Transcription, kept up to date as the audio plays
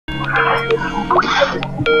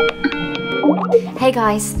Hey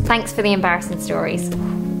guys, thanks for the embarrassing stories.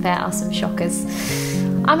 There are some shockers.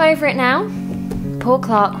 I'm over it now. Poor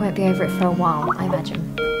Clark won't be over it for a while, I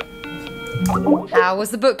imagine. How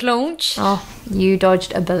was the book launch? Oh, you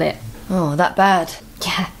dodged a bullet. Oh, that bad?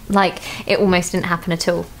 Yeah, like it almost didn't happen at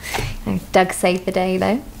all. Doug saved the day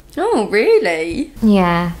though. Oh, really?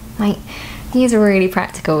 Yeah, like he's really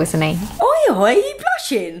practical, isn't he? Oi, are you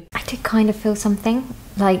blushing? I did kind of feel something.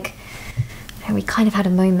 Like, we kind of had a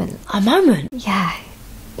moment. A moment? Yeah.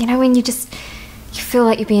 You know when you feel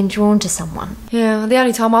like you're being drawn to someone? Yeah, the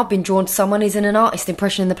only time I've been drawn to someone is in an artist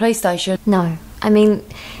impression in the police station. No, I mean,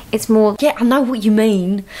 it's more... Yeah, I know what you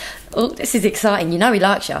mean. Oh, this is exciting. You know he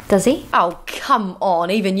likes you. Does he? Oh, come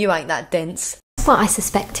on. Even you ain't that dense. That's what I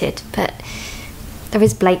suspected, but there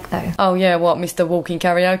is Blake, though. Oh, yeah, what, Mr. Walking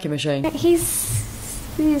Karaoke Machine?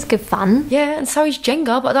 He's good fun. Yeah, and so is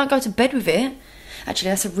Jenga, but I don't go to bed with it. Actually,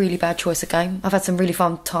 that's a really bad choice of game. I've had some really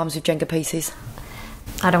fun times with Jenga pieces.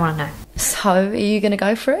 I don't want to know. So, are you going to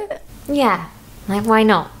go for it? Yeah. Like, why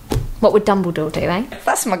not? What would Dumbledore do, eh?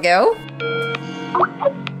 That's my girl.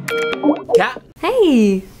 Cat.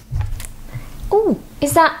 Hey! Oh,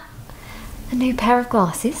 is that a new pair of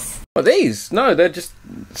glasses? What, these? No, they're just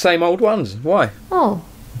same old ones. Why? Oh,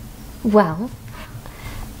 well,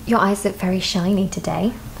 your eyes look very shiny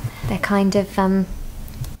today. They're kind of,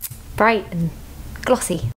 bright and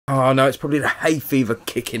glossy. Oh no, it's probably the hay fever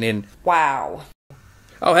kicking in. Wow.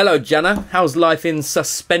 Oh, hello, Janna. How's life in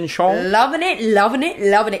suspension? Loving it, loving it,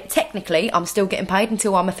 loving it. Technically, I'm still getting paid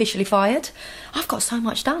until I'm officially fired. I've got so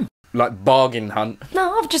much done. Like bargain hunt?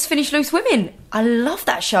 No, I've just finished Loose Women. I love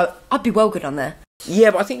that show. I'd be well good on there.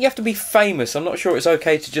 Yeah, but I think you have to be famous. I'm not sure it's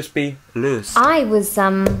okay to just be loose. I was,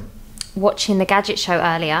 watching the Gadget Show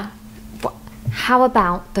earlier. How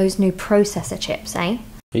about those new processor chips, eh?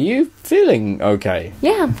 Are you feeling okay?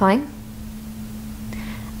 Yeah, I'm fine.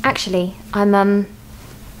 Actually, I'm a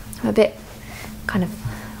bit kind of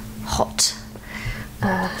hot.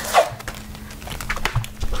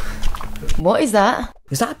 What is that?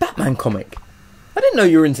 Is that a Batman comic? I didn't know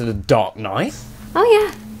you were into the Dark Knight. Oh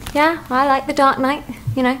yeah, yeah, I like the Dark Knight.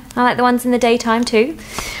 You know, I like the ones in the daytime too.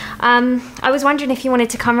 I was wondering if you wanted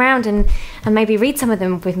to come round and maybe read some of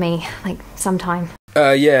them with me, like sometime.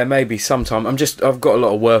 Yeah, maybe sometime. I've got a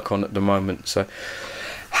lot of work on at the moment, so...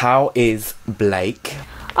 How is Blake?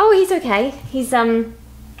 Oh, he's okay. He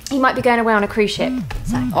might be going away on a cruise ship,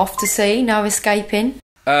 so... Off to sea, no escaping.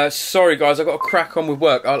 Sorry guys, I've got to crack on with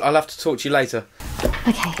work. I'll have to talk to you later.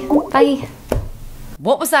 Okay, bye.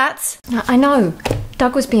 What was that? I know.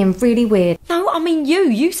 Doug was being really weird. No, I mean you.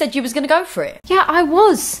 You said you was going to go for it. Yeah, I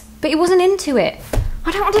was, but he wasn't into it.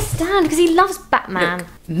 I don't understand, because he loves Batman. Look,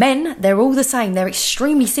 men, they're all the same. They're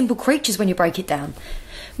extremely simple creatures when you break it down.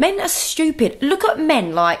 Men are stupid. Look at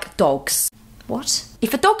men like dogs. What?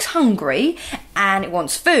 If a dog's hungry and it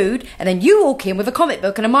wants food, and then you walk in with a comic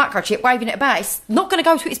book and a microchip waving it about, it's not going to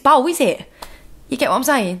go to its bowl, is it? You get what I'm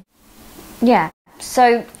saying? Yeah,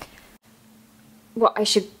 so... What, I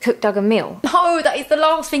should cook Doug a meal? No, that is the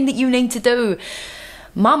last thing that you need to do.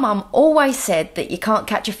 My mum always said that you can't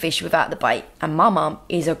catch a fish without the bait, and my mum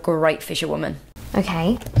is a great fisherwoman.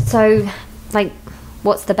 Okay, so, like,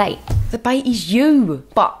 what's the bait? The bait is you,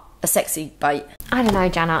 but a sexy bait. I don't know,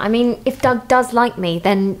 Janna. I mean, if Doug does like me,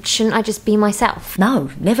 then shouldn't I just be myself? No,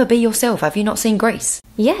 never be yourself. Have you not seen Grease?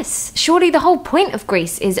 Yes, surely the whole point of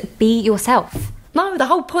Grease is be yourself. No, the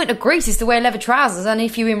whole point of Grease is to wear leather trousers, and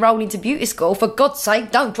if you enrol into beauty school, for God's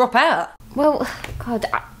sake, don't drop out. Well, God,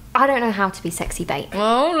 I don't know how to be sexy bait.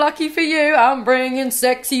 Oh, lucky for you, I'm bringing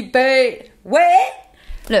sexy bait. Where?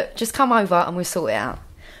 Look, just come over and we'll sort it out.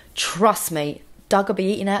 Trust me, Doug will be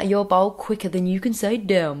eating out of your bowl quicker than you can say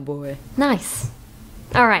down, boy. Nice.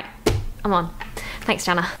 All right, I'm on. Thanks,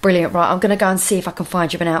 Janna. Brilliant, right, I'm going to go and see if I can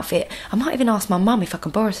find you an outfit. I might even ask my mum if I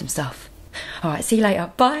can borrow some stuff. All right, see you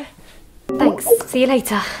later. Bye. Thanks. See you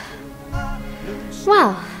later.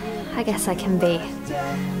 Well, I guess I can be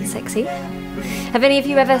sexy. Have any of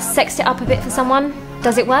you ever sexed it up a bit for someone?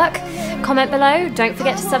 Does it work? Comment below. Don't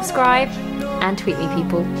forget to subscribe and tweet me,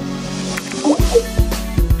 people.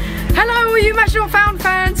 Hello all you Match Not Found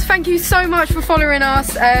fans, thank you so much for following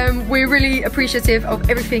us. We're really appreciative of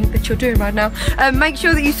everything that you're doing right now. Make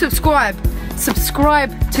sure that you subscribe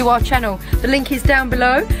to our channel. The link is down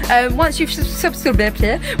below. Once you've subscribed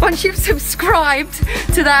to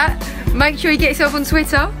that, make sure you get yourself on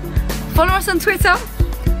Twitter. Follow us on Twitter,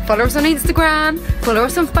 follow us on Instagram, follow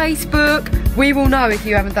us on Facebook. We will know if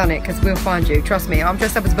you haven't done it, because we'll find you. Trust me, I'm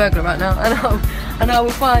dressed up as a burglar right now, and I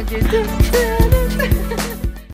will find you.